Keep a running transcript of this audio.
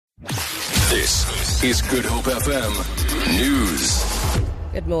This is Good Hope FM News.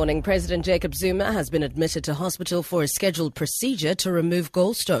 Good morning. President Jacob Zuma has been admitted to hospital for a scheduled procedure to remove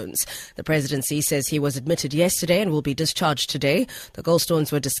gallstones. The presidency says he was admitted yesterday and will be discharged today. The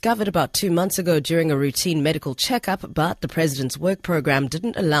gallstones were discovered about 2 months ago during a routine medical checkup, but the president's work program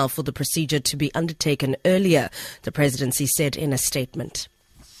didn't allow for the procedure to be undertaken earlier, the presidency said in a statement.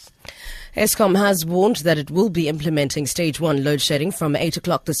 Eskom has warned that it will be implementing stage 1 load shedding from 8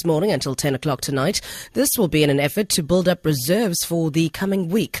 o'clock this morning until 10 o'clock tonight. This will be in an effort to build up reserves for the coming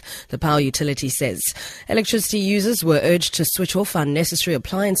week, the power utility says. Electricity users were urged to switch off unnecessary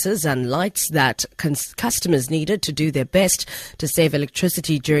appliances and lights that customers needed to do their best to save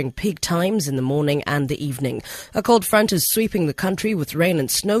electricity during peak times in the morning and the evening. A cold front is sweeping the country with rain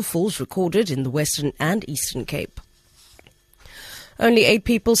and snowfalls recorded in the Western and Eastern Cape. Only 8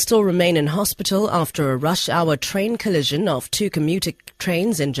 people still remain in hospital after a rush-hour train collision of 2 commuter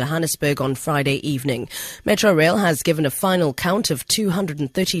trains in Johannesburg on Friday evening. Metro Rail has given a final count of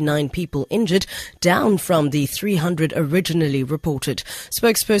 239 people injured, down from the 300 originally reported.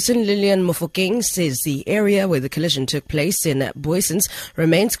 Spokesperson Lillian Mofokeng says the area where the collision took place in Boysens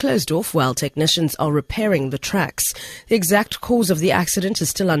remains closed off while technicians are repairing the tracks. The exact cause of the accident is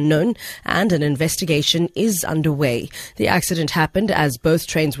still unknown and an investigation is underway. The accident happened as both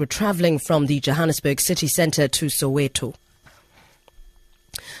trains were travelling from the Johannesburg city centre to Soweto.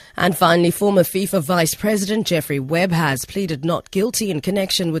 And finally, former FIFA Vice President Jeffrey Webb has pleaded not guilty in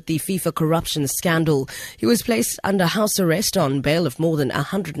connection with the FIFA corruption scandal. He was placed under house arrest on bail of more than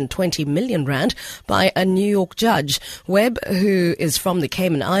 120 million rand by a New York judge. Webb, who is from the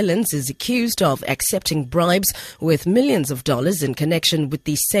Cayman Islands, is accused of accepting bribes worth millions of dollars in connection with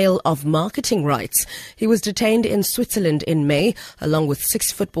the sale of marketing rights. He was detained in Switzerland in May, along with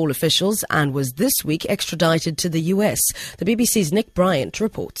 6 football officials, and was this week extradited to the US. The BBC's Nick Bryant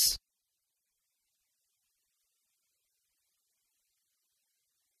reports.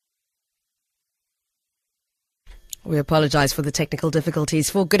 We apologize for the technical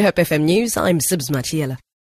difficulties. For Good Hope FM News, I'm Sibs Matiela.